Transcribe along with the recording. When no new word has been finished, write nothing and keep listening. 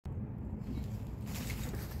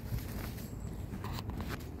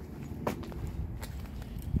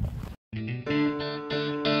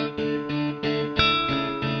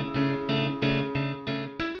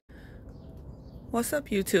What's up,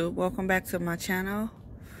 YouTube? Welcome back to my channel.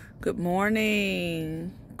 Good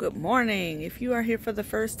morning. Good morning. If you are here for the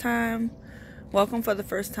first time, welcome for the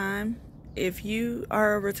first time. If you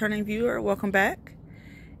are a returning viewer, welcome back.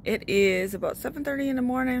 It is about 7:30 in the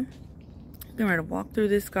morning. I'm ready to walk through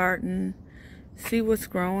this garden, see what's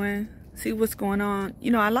growing, see what's going on.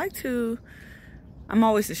 You know, I'm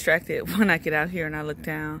always distracted when I get out here and I look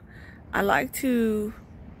down. I like to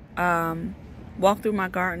walk through my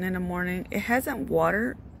garden in the morning. It hasn't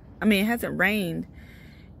rained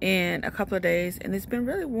in a couple of days, and it's been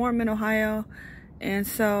really warm in Ohio. And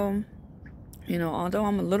so, you know, although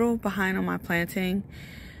I'm a little behind on my planting,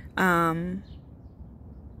 the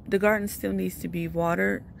garden still needs to be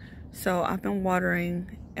watered. So I've been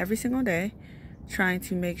watering every single day, trying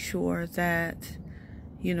to make sure that,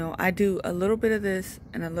 you know, I do a little bit of this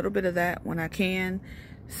and a little bit of that when I can,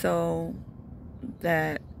 so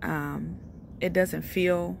that it doesn't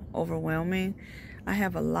feel overwhelming. I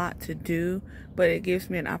have a lot to do, but it gives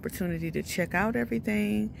me an opportunity to check out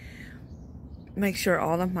everything, make sure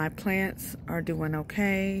all of my plants are doing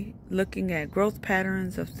okay, looking at growth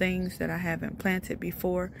patterns of things that I haven't planted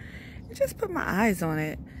before, and just put my eyes on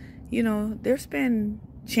it. You know, there's been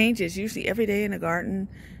changes usually every day in the garden,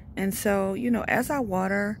 and so, you know, as I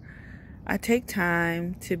water, I take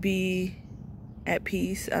time to be at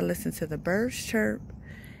peace. I listen to the birds chirp.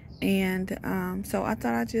 And so I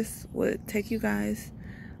thought I just would take you guys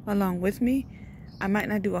along with me. I might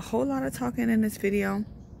not do a whole lot of talking in this video,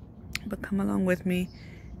 but come along with me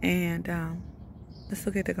and let's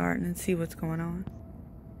look at the garden and see what's going on.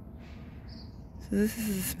 So this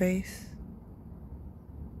is the space.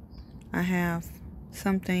 I have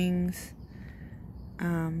some things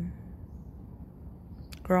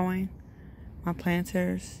growing, my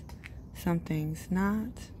planters, some things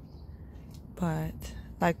not, but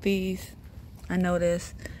like these, I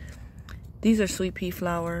noticed these are sweet pea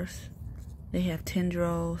flowers. They have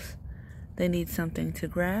tendrils. They need something to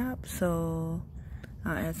grab, so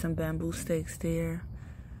I'll add some bamboo stakes there.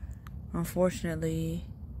 Unfortunately,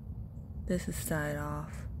 this has died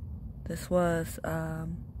off. This was,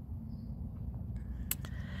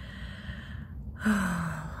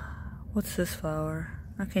 what's this flower?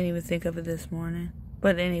 I can't even think of it this morning.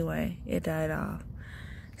 But anyway, it died off.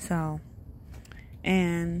 So,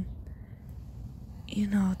 and you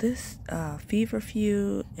know, this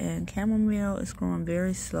feverfew and chamomile is growing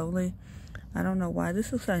very slowly. I don't know why.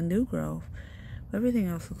 This looks like new growth, but everything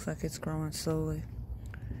else looks like it's growing slowly.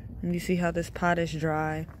 And you see how this pot is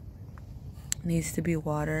dry, needs to be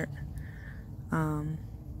watered. So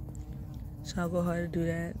I'll go ahead and do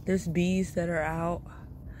that. There's bees that are out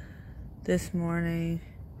this morning.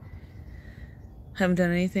 Haven't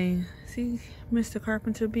done anything. See Mr.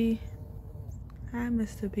 Carpenter bee? Hi,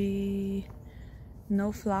 Mr. B.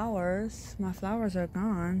 No flowers. My flowers are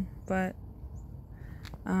gone, but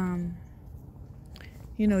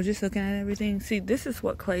you know, just looking at everything. See, this is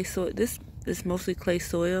what clay soil. This is mostly clay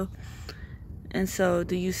soil, and so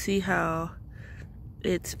do you see how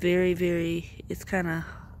it's it's kind of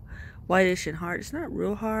whitish and hard. It's not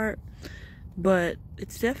real hard, but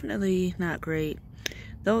it's definitely not great.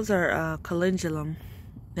 Those are calendulum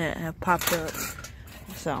that have popped up.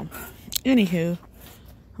 So, anywho,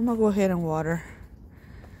 I'm gonna go ahead and water.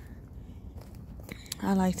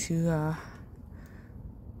 I like to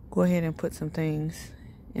go ahead and put some things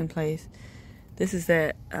in place. This is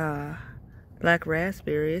that black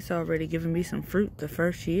raspberry. It's already giving me some fruit the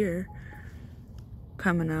first year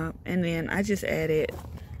coming up. And then I just added,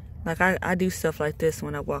 like I do stuff like this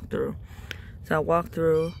when I walk through. So I walk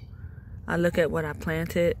through, I look at what I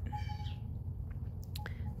planted.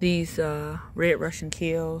 These red Russian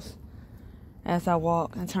keels as I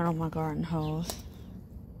walk and turn on my garden hose.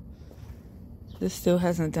 This still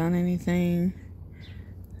hasn't done anything.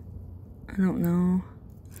 I don't know.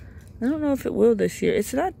 I don't know if it will this year.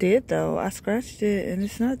 It's not dead though. I scratched it and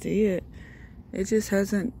it's not dead. It just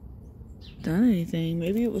hasn't done anything.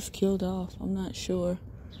 Maybe it was killed off. I'm not sure.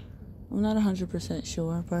 I'm not 100%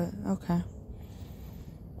 sure, but okay.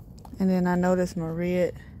 And then I noticed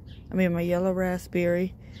my yellow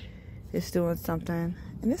raspberry is doing something.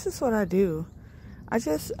 And this is what I do.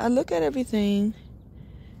 I look at everything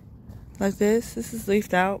like this. This is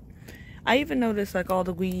leafed out. I even notice like all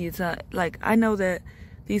the weeds. I know that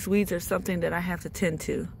these weeds are something that I have to tend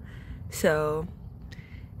to. So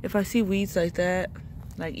if I see weeds like that,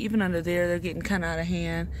 like even under there, they're getting kind of out of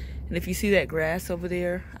hand. And if you see that grass over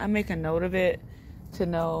there, I make a note of it to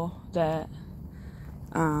know that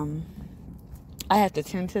I have to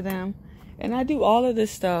tend to them. And I do all of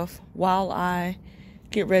this stuff while I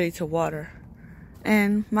get ready to water.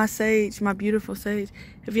 And my sage, my beautiful sage.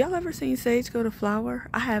 Have y'all ever seen sage go to flower?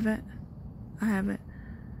 I haven't.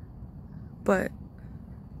 But,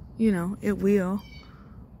 you know, it will.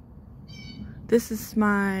 This is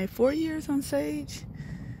my 4 years on sage.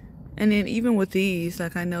 And then even with these,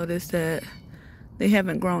 like, I noticed that they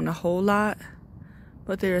haven't grown a whole lot,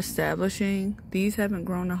 but they're establishing. These haven't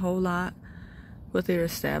grown a whole lot, but they're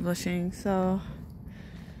establishing. So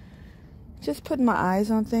just putting my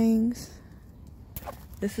eyes on things.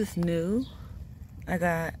 This is new. I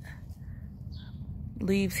got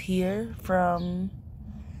leaves here from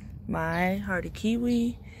my hardy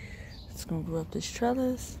kiwi. It's gonna grow up this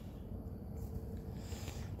trellis.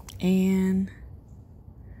 And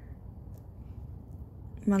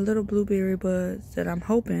my little blueberry buds that I'm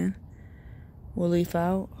hoping will leaf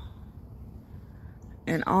out.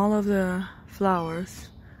 And all of the flowers,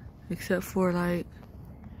 except for like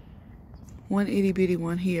one itty bitty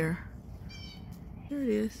one here. Here it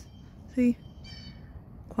is. See?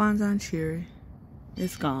 Kwanzaa cherry.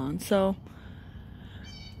 It's gone. So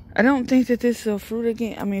I don't think that this will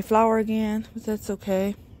flower again, but that's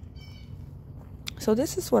okay. So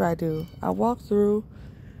this is what I do. I walk through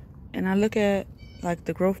and I look at like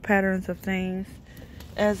the growth patterns of things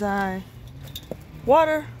as I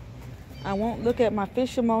water. I won't look at my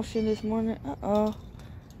fish emulsion this morning.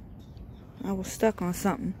 I was stuck on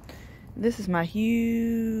something. This is my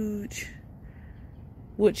huge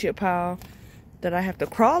wood chip pile that I have to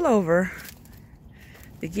crawl over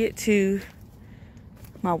to get to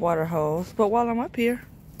my water hose. But while I'm up here,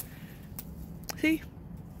 see,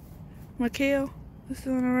 my kale is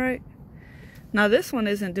doing all right. Now this one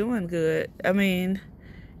isn't doing good. I mean,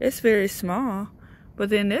 it's very small, but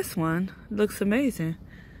then this one looks amazing.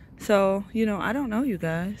 So, you know, I don't know, you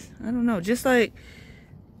guys. I don't know. Just like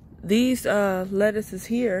these lettuces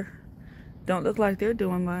here don't look like they're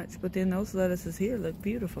doing much, but then those lettuces here look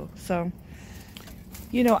beautiful. So,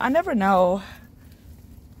 you know, I never know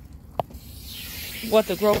what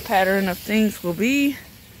the growth pattern of things will be,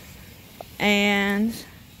 and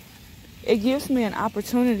it gives me an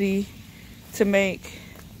opportunity to make,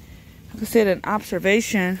 like I said, an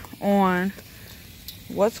observation on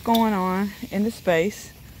what's going on in the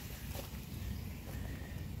space.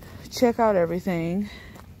 Check out everything.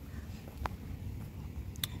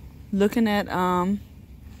 Looking at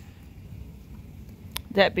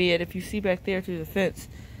that bed, if you see back there through the fence,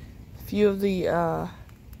 a few of the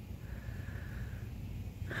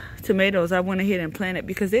tomatoes I went ahead and planted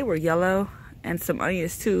because they were yellow, and some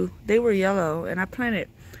onions too. They were yellow, and I planted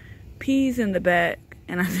peas in the back,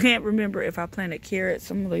 and I can't remember if I planted carrots.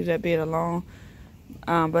 I'm gonna leave that bed alone.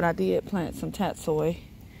 But I did plant some tatsoi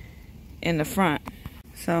in the front.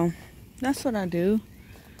 So that's what I do.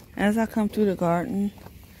 As I come through the garden,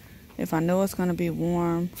 if I know it's gonna be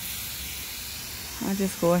warm, I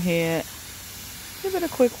just go ahead, give it a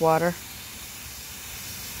quick water.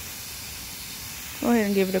 Go ahead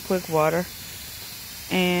and give it a quick water.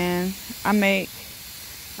 And I make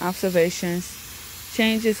observations.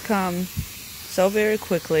 Changes come so very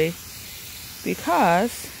quickly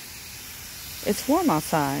because it's warm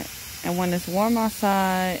outside. And when it's warm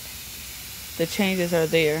outside, the changes are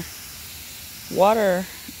there. Water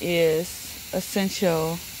is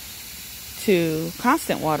essential to,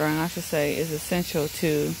 constant watering, I should say, is essential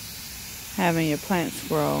to having your plants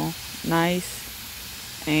grow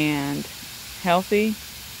nice and healthy.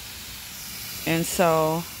 And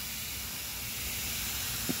so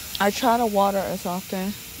I try to water as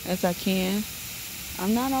often as I can.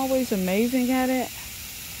 I'm not always amazing at it,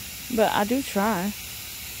 but I do try.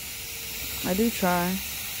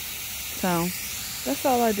 So that's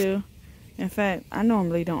all I do. In fact, I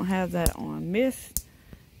normally don't have that on mist.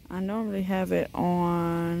 I normally have it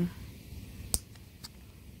on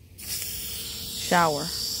shower.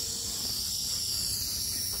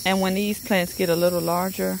 And when these plants get a little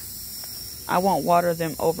larger, I won't water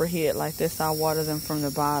them overhead like this. I'll water them from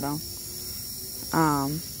the bottom.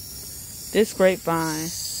 This grapevine,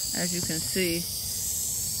 as you can see,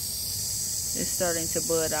 is starting to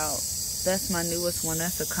bud out. That's my newest one.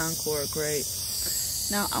 That's a Concord grape.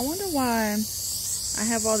 Now, I wonder why I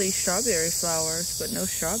have all these strawberry flowers, but no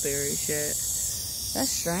strawberries yet.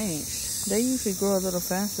 That's strange. They usually grow a little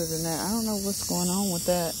faster than that. I don't know what's going on with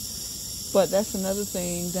that. But that's another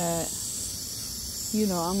thing that, you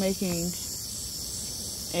know, I'm making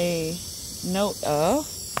a note of.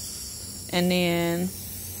 And then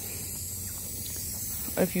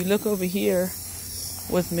if you look over here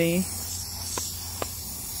with me,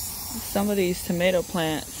 some of these tomato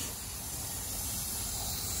plants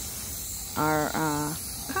are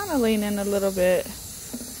kind of leaning a little bit,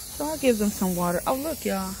 so I'll give them some water. Oh, look,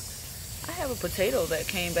 y'all, I have a potato that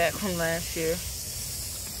came back from last year.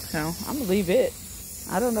 So I'm gonna leave it.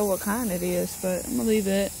 I don't know what kind it is, but I'm gonna leave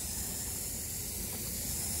it.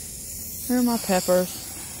 Here are my peppers.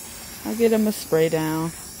 I get them a spray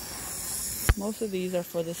down. Most of these are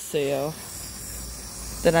for the sale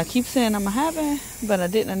that I keep saying I'm having, but I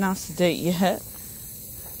didn't announce the date yet.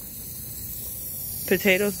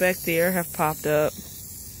 Potatoes back there have popped up.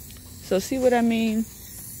 So see what I mean?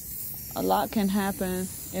 A lot can happen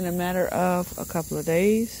in a matter of a couple of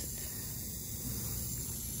days.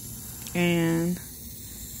 And,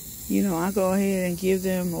 you know, I go ahead and give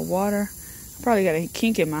them a water. I probably got a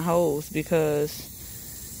kink in my hose because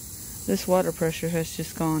this water pressure has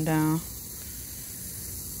just gone down.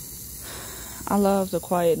 I love the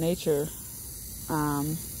quiet nature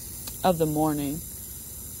of the morning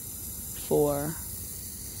for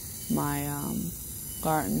my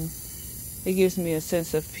garden. It gives me a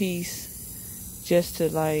sense of peace just to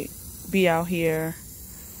like be out here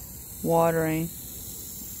watering,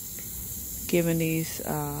 giving these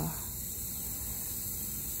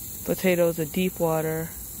potatoes a deep water.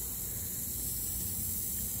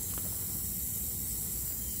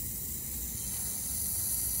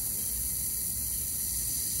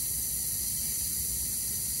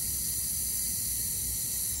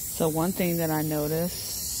 So one thing that I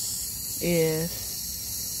noticed is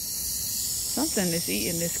something is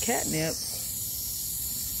eating this catnip.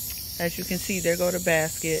 As you can see, there go the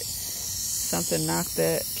basket. Something knocked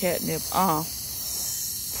that catnip off.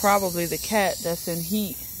 Probably the cat that's in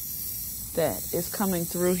heat that is coming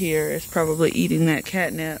through here is probably eating that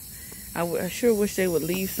catnip. I sure wish they would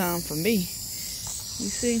leave some for me. You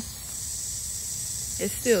see?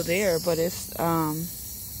 It's still there, but it's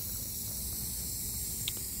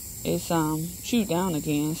chewed down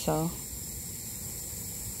again, so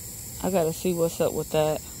I gotta see what's up with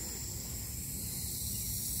that.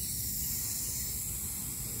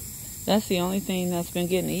 That's the only thing that's been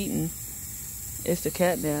getting eaten is the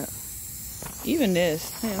catnip. Even this.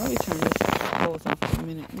 Hey, let me turn this hose on for a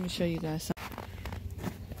minute. Let me show you guys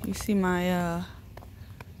something. You see my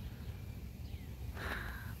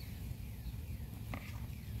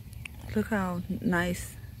look how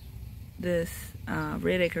nice this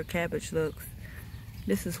red acre cabbage looks.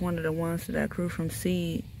 This is one of the ones that I grew from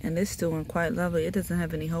seed, and it's still in quite lovely. It doesn't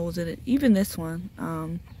have any holes in it. Even this one,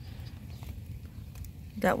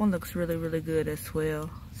 that one looks really, really good as well.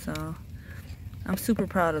 So I'm super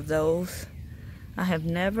proud of those. I have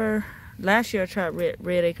never, last year I tried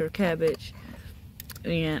red acre cabbage,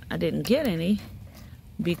 and I didn't get any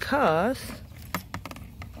because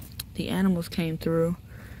the animals came through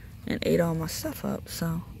and ate all my stuff up.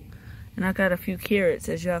 So, and I got a few carrots,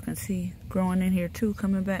 as y'all can see, growing in here too,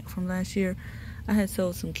 coming back from last year. I had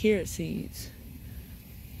sowed some carrot seeds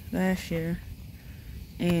last year,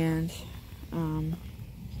 and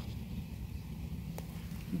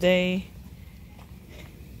they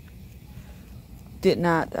did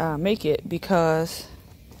not make it because,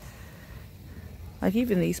 like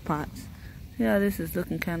even these pots, yeah, this is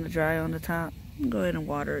looking kind of dry on the top. Go ahead and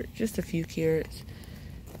water it, just a few carrots.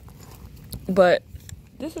 But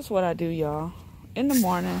this is what I do, y'all. In the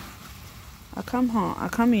morning, I come home, I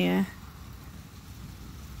come in,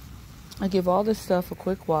 I give all this stuff a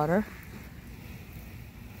quick water.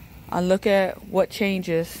 I look at what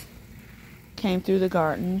changes came through the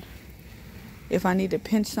garden. If I need to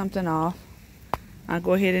pinch something off, I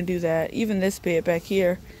go ahead and do that. Even this bed back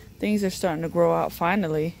here, things are starting to grow out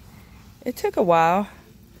finally. It took a while,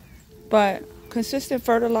 but consistent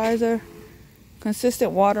fertilizer,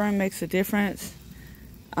 consistent watering makes a difference.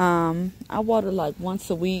 I water like once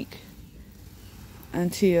a week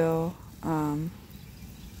until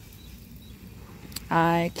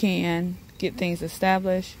I can get things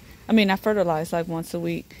established. I mean, I fertilize like once a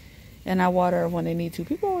week, and I water when they need to.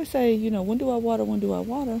 People always say, you know, when do I water? When do I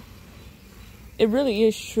water? It really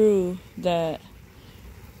is true that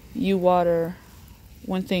you water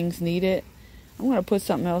when things need it. I'm going to put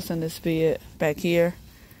something else in this bed back here.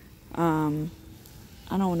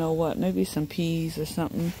 I don't know what, maybe some peas or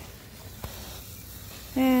something.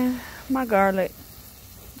 And my garlic,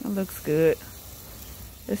 it looks good.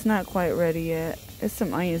 It's not quite ready yet. There's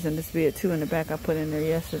some onions in this bed too in the back I put in there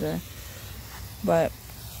yesterday. But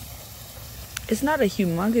it's not a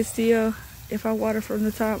humongous deal if I water from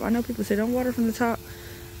the top. I know people say don't water from the top.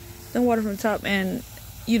 Don't water from the top. And,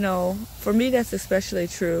 you know, for me that's especially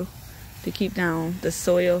true to keep down the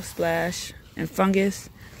soil splash and fungus.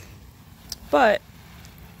 But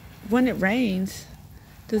when it rains,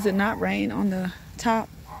 does it not rain on the top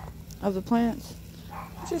of the plants?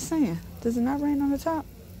 I'm just saying, does it not rain on the top?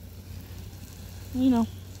 You know,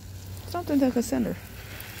 something to consider.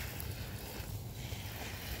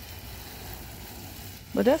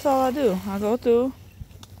 But that's all I do. I go through.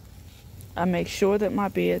 I make sure that my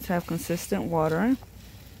beds have consistent watering.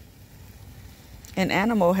 An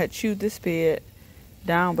animal had chewed this bed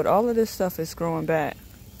down, but all of this stuff is growing back.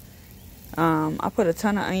 I put a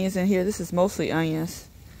ton of onions in here. This is mostly onions.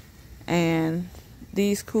 And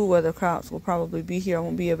these cool weather crops will probably be here. I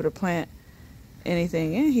won't be able to plant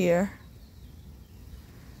anything in here.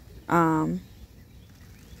 For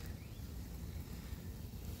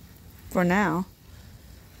now.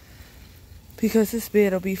 Because this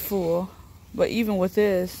bed will be full. But even with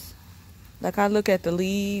this, like I look at the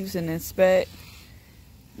leaves and inspect.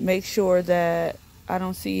 Make sure that I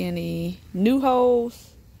don't see any new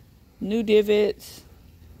holes, new divots,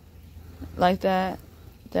 like that.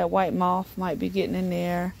 That white moth might be getting in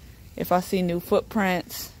there. If I see new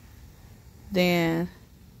footprints, then,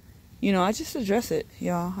 you know, I just address it,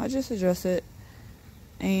 y'all. I just address it.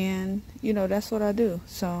 And, you know, that's what I do.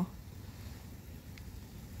 So,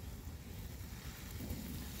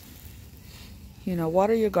 you know,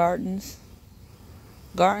 water your gardens.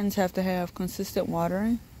 Gardens have to have consistent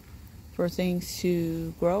watering for things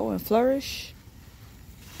to grow and flourish.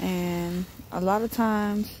 And a lot of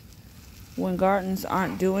times when gardens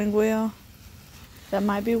aren't doing well, that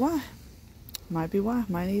might be why. Might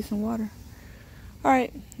need some water. All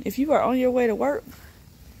right, if you are on your way to work,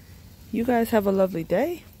 you guys have a lovely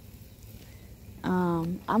day.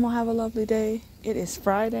 I'm gonna have a lovely day. It is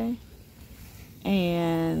Friday,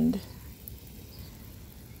 and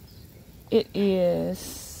it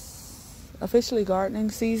is officially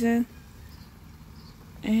gardening season.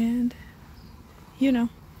 And, you know,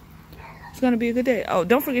 it's going to be a good day. Oh,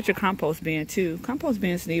 don't forget your compost bin, too. Compost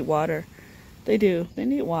bins need water. They do. They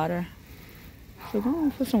need water. So go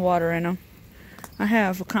and put some water in them. I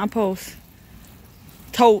have a compost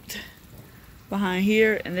tote behind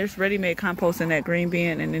here, and there's ready-made compost in that green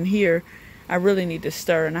bin. And in here, I really need to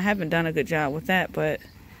stir, and I haven't done a good job with that, but,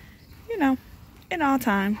 you know, in all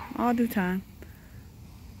due time.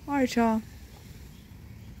 All right, y'all.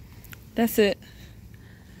 That's it.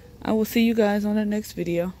 I will see you guys on the next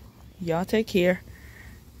video. Y'all take care.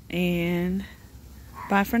 And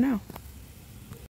bye for now.